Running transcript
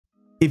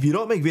If you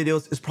don't make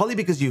videos, it's probably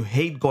because you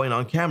hate going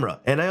on camera,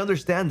 and I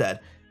understand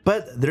that.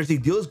 But there's a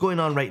deal going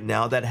on right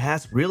now that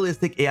has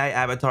realistic AI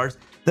avatars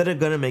that are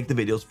gonna make the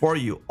videos for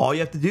you. All you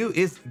have to do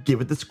is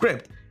give it the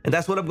script, and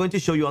that's what I'm going to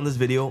show you on this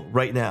video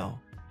right now.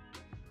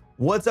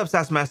 What's up,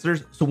 SaaS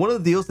Masters? So one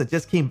of the deals that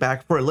just came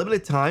back for a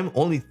limited time,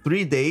 only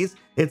 3 days,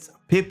 it's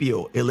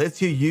Pipio. It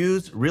lets you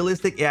use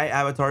realistic AI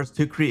avatars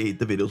to create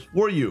the videos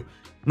for you.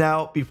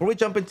 Now, before we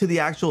jump into the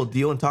actual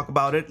deal and talk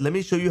about it, let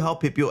me show you how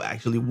Pipio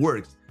actually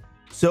works.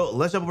 So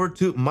let's jump over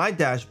to my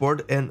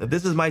dashboard, and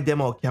this is my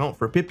demo account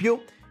for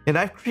Pipio, and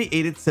I've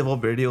created several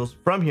videos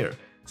from here.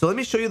 So let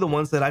me show you the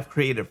ones that I've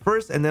created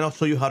first, and then I'll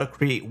show you how to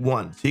create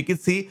one so you can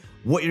see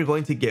what you're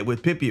going to get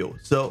with Pipio.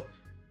 So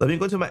let me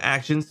go to my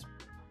actions,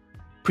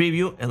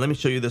 preview, and let me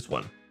show you this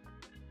one.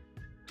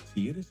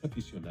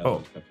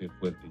 Oh,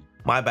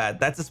 my bad.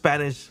 That's a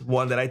Spanish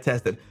one that I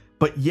tested.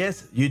 But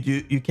yes,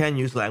 you can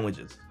use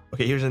languages.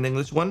 Okay, here's an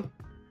English one.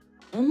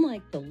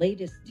 Unlike the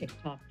latest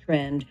TikTok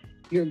trend,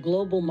 your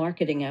global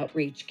marketing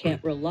outreach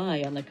can't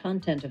rely on the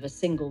content of a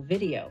single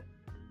video.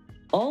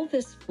 All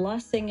this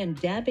flossing and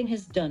dabbing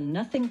has done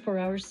nothing for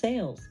our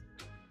sales.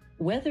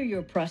 Whether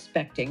you're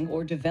prospecting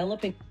or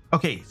developing...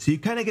 Okay, so you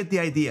kind of get the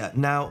idea.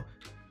 Now,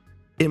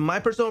 in my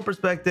personal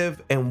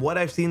perspective and what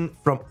I've seen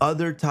from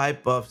other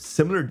type of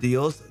similar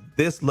deals,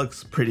 this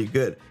looks pretty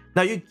good.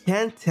 Now, you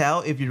can't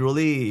tell if you're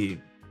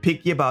really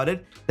picky about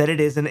it that it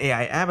is an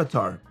AI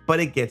avatar,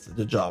 but it gets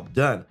the job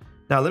done.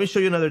 Now, let me show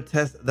you another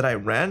test that I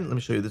ran. Let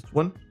me show you this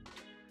one.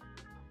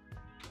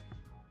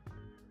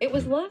 It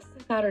was last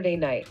Saturday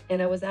night,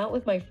 and I was out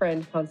with my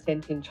friend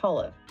Konstantin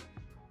Chalev.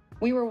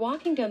 We were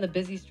walking down the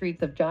busy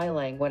streets of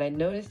Jailang when I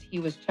noticed he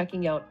was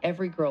checking out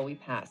every girl we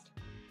passed.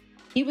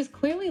 He was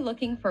clearly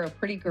looking for a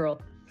pretty girl.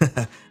 All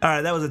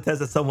right, that was a test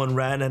that someone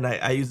ran, and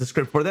I used the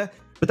script for that.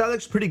 But that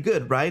looks pretty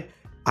good, right?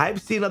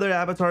 I've seen other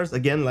avatars,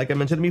 again, like I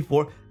mentioned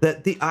before,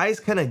 that the eyes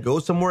kind of go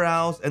somewhere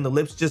else and the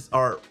lips just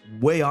are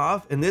way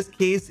off. In this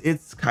case,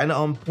 it's kind of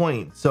on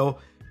point. So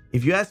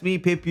if you ask me,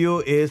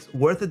 Pipio is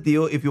worth a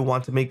deal if you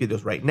want to make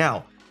videos right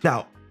now.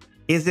 Now,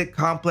 is it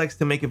complex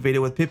to make a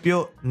video with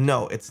Pipio?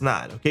 No, it's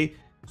not, okay?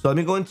 So let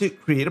me go into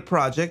create a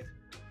project.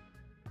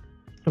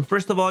 And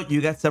first of all, you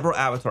got several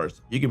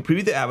avatars. You can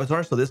preview the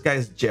avatar. So this guy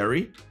is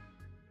Jerry.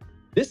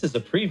 This is a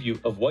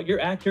preview of what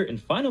your actor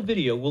and final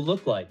video will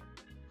look like.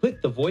 Click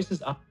the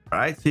voices up. All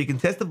right, so you can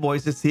test the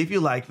voices, see if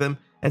you like them,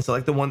 and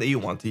select the one that you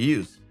want to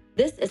use.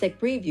 This is a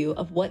preview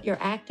of what your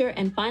actor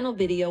and final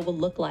video will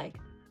look like.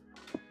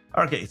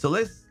 Okay, so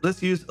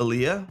let's use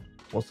Aaliyah.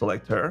 We'll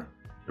select her.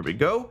 There we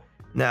go.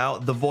 Now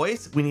the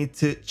voice, we need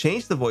to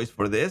change the voice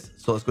for this.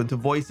 So let's go into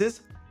voices.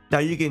 Now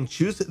you can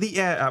choose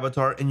the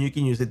avatar and you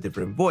can use a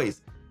different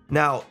voice.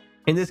 Now,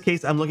 in this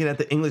case, I'm looking at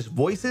the English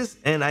voices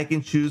and I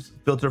can choose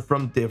filter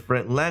from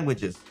different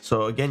languages.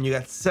 So again, you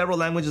got several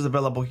languages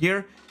available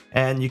here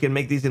and you can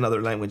make these in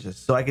other languages.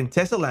 So I can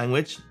test a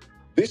language.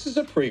 This is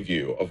a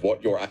preview of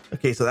what your...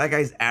 Okay, so that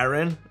guy's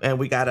Aaron and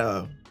we got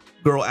a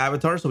girl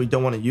avatar, so we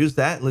don't want to use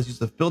that. Let's use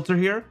the filter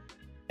here.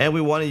 And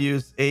we want to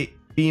use a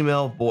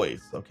female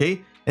voice,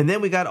 okay? And then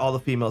we got all the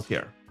females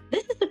here.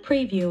 This is a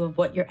preview of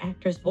what your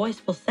actor's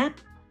voice will sound.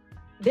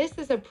 This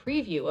is a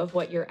preview of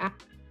what your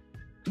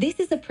This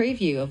is a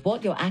preview of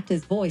what your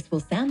actor's voice will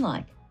sound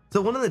like.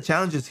 So one of the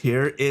challenges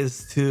here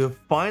is to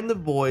find the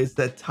voice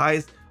that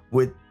ties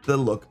with the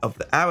look of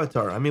the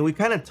avatar. I mean, we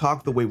kind of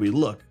talk the way we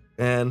look,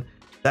 and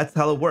that's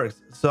how it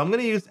works. So I'm going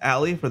to use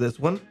Ali for this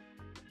one.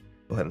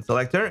 Go ahead and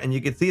select her, and you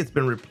can see it's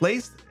been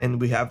replaced, and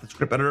we have the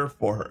script editor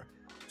for her.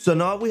 So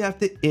now we have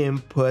to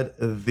input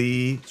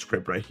the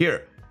script right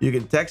here. You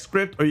can text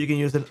script or you can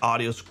use an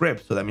audio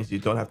script. So that means you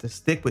don't have to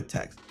stick with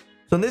text.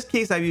 So in this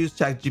case, I've used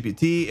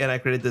ChatGPT and I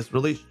created this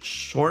really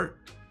short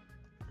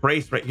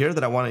phrase right here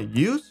that I want to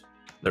use.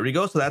 There we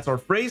go. So that's our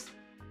phrase.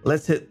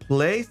 Let's hit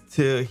play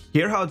to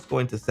hear how it's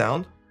going to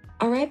sound.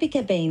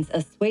 Arabica beans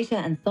are sweeter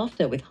and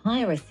softer with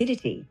higher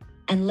acidity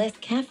and less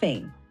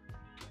caffeine,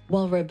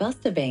 while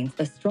Robusta beans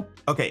are strong.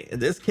 Okay, in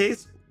this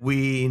case,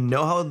 we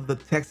know how the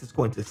text is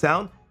going to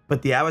sound,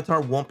 but the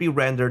avatar won't be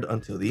rendered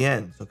until the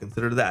end. So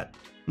consider that.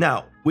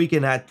 Now, we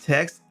can add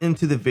text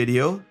into the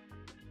video.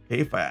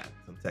 Okay, if I add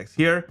some text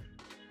here,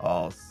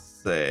 I'll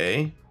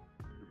say,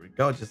 here we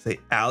go, just say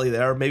Ali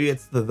there. Maybe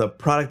it's the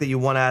product that you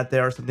want to add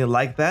there or something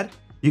like that.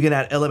 You can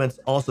add elements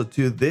also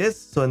to this.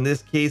 So in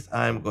this case,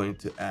 I'm going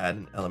to add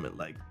an element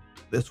like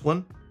this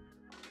one.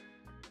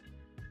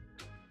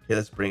 Okay,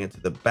 let's bring it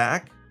to the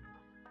back.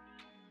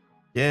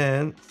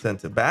 Again, send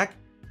to back.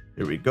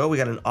 Here we go. We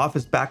got an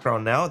office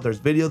background now. There's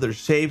video, there's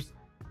shapes,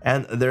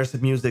 and there's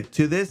some music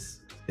to this.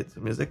 Hit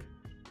some music.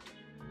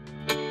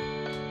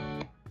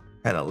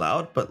 Kind of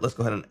loud, but let's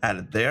go ahead and add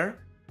it there.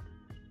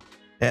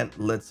 And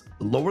let's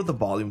lower the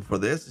volume for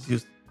this. Let's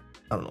use,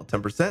 I don't know,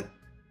 10%.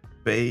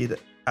 Fade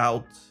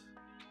out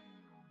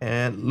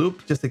and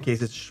loop, just in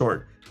case it's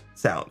short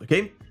sound,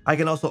 okay? I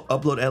can also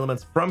upload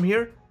elements from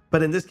here,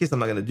 but in this case, I'm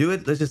not gonna do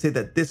it. Let's just say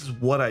that this is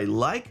what I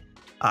like.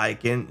 I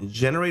can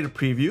generate a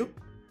preview.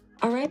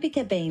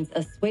 Arabica beans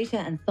are sweeter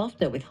and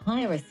softer with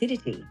higher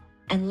acidity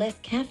and less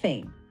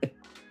caffeine.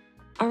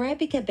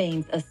 Arabica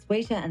beans are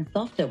sweeter and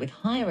softer with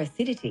higher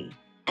acidity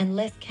and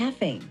less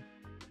caffeine,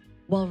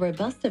 while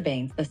Robusta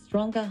beans are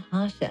stronger,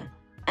 harsher,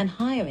 and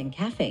higher in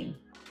caffeine,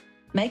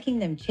 making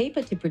them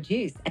cheaper to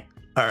produce.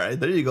 All right,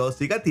 there you go.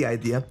 So you got the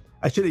idea.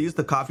 I should have used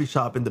the coffee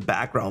shop in the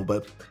background,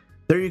 but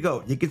there you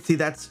go. You can see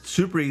that's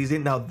super easy.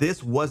 Now,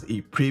 this was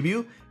a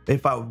preview.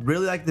 If I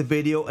really like the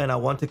video and I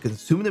want to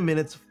consume the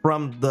minutes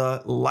from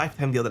the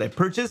lifetime deal that I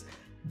purchased,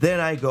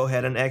 then I go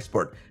ahead and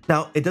export.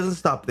 Now, it doesn't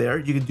stop there.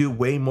 You can do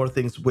way more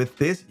things with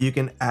this. You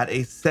can add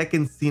a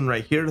second scene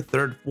right here,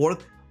 third,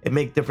 fourth, and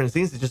make different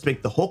scenes to just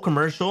make the whole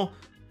commercial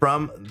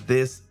from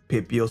this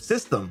Pipio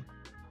system.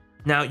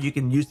 Now, you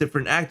can use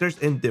different actors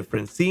in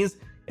different scenes.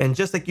 And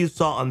just like you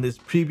saw on this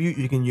preview,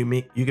 you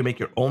can make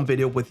your own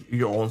video with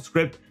your own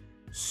script.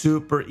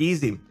 Super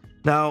easy.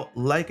 Now,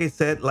 like I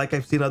said, like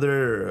I've seen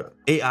other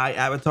AI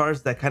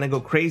avatars that kind of go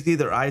crazy,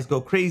 their eyes go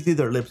crazy,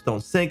 their lips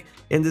don't sync.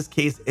 In this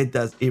case, it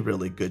does a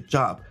really good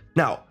job.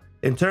 Now,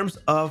 in terms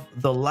of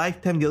the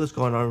lifetime deal that's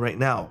going on right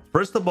now,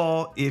 first of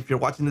all, if you're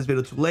watching this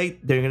video too late,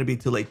 then you're going to be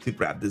too late to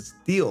grab this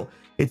deal.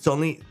 It's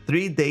only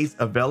 3 days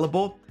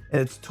available,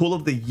 and it's tool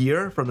of the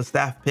year from the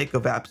staff pick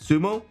of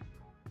Appsumo.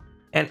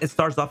 And it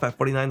starts off at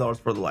 $49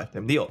 for the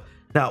lifetime deal.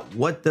 Now,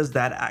 what does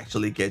that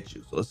actually get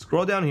you? So let's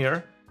scroll down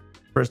here.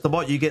 First of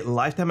all, you get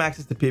lifetime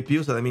access to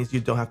Pipio, so that means you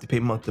don't have to pay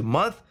month to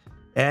month,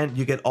 and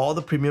you get all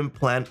the premium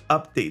plan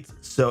updates.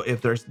 So if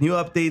there's new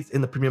updates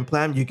in the premium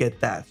plan, you get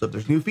that. So if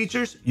there's new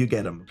features, you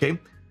get them, okay?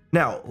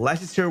 Now,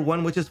 license tier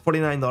 1, which is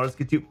 $49,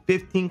 gets you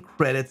 15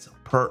 credits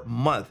per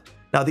month.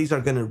 Now, these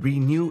are gonna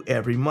renew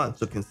every month,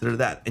 so consider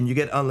that. And you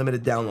get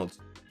unlimited downloads.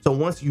 So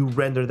once you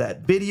render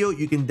that video,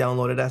 you can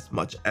download it as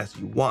much as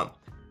you want.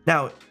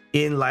 Now,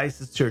 in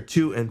license tier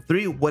 2 and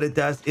 3, what it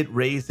does, it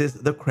raises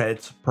the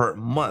credits per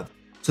month.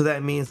 So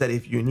that means that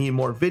if you need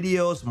more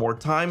videos, more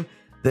time,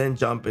 then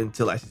jump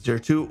into license tier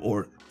 2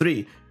 or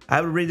 3. I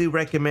would really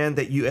recommend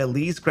that you at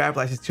least grab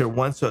license tier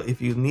 1. So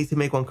if you need to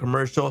make one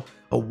commercial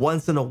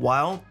once in a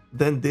while,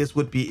 then this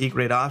would be a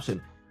great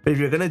option. But if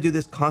you're gonna do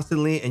this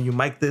constantly and you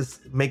make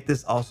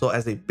this also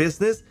as a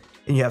business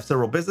and you have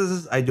several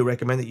businesses, I do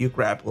recommend that you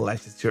grab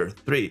license tier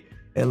 3.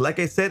 And like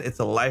I said, it's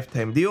a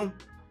lifetime deal.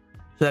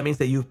 So that means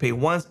that you pay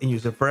once and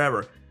use it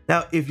forever.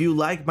 Now, if you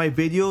like my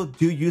video,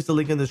 do use the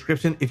link in the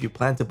description if you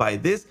plan to buy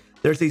this.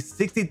 There's a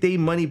 60-day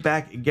money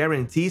back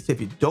guarantee. So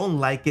if you don't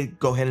like it,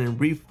 go ahead and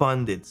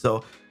refund it.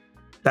 So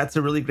that's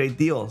a really great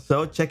deal.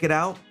 So check it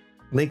out.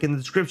 Link in the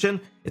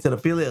description. It's an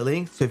affiliate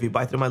link. So if you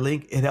buy through my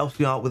link, it helps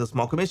you out with a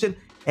small commission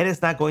and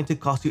it's not going to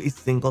cost you a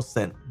single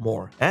cent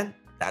more. And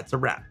that's a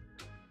wrap.